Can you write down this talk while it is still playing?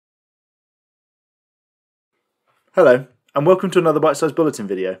Hello, and welcome to another Byte-size Bulletin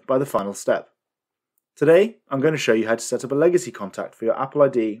video by The Final Step. Today, I'm going to show you how to set up a legacy contact for your Apple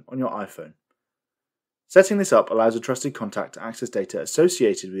ID on your iPhone. Setting this up allows a trusted contact to access data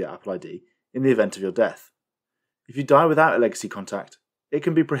associated with your Apple ID in the event of your death. If you die without a legacy contact, it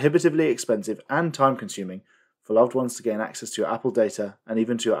can be prohibitively expensive and time-consuming for loved ones to gain access to your Apple data and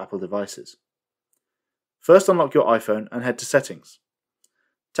even to your Apple devices. First, unlock your iPhone and head to Settings.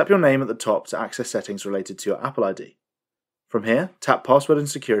 Tap your name at the top to access settings related to your Apple ID. From here, tap Password and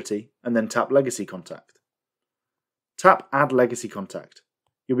Security, and then tap Legacy Contact. Tap Add Legacy Contact.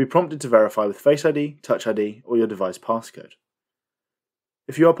 You'll be prompted to verify with Face ID, Touch ID, or your device passcode.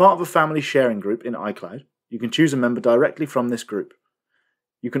 If you are part of a family sharing group in iCloud, you can choose a member directly from this group.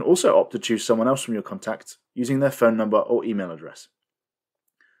 You can also opt to choose someone else from your contacts using their phone number or email address.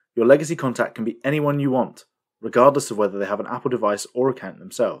 Your legacy contact can be anyone you want, regardless of whether they have an Apple device or account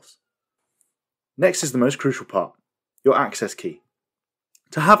themselves. Next is the most crucial part, your access key.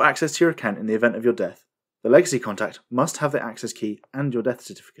 To have access to your account in the event of your death, the legacy contact must have the access key and your death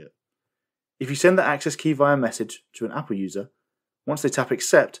certificate. If you send the access key via message to an Apple user, once they tap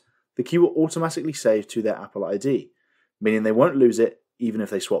Accept, the key will automatically save to their Apple ID, meaning they won't lose it even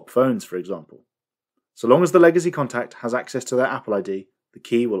if they swap phones, for example. So long as the legacy contact has access to their Apple ID, the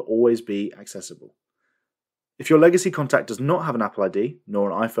key will always be accessible. If your legacy contact does not have an Apple ID,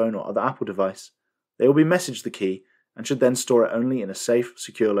 nor an iPhone or other Apple device, they will be messaged the key and should then store it only in a safe,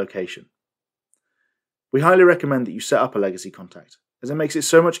 secure location. We highly recommend that you set up a legacy contact, as it makes it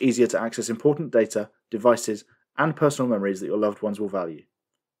so much easier to access important data, devices, and personal memories that your loved ones will value.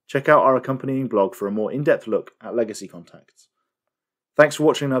 Check out our accompanying blog for a more in-depth look at legacy contacts. Thanks for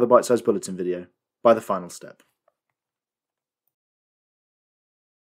watching another Byte-size Bulletin video by The Final Step.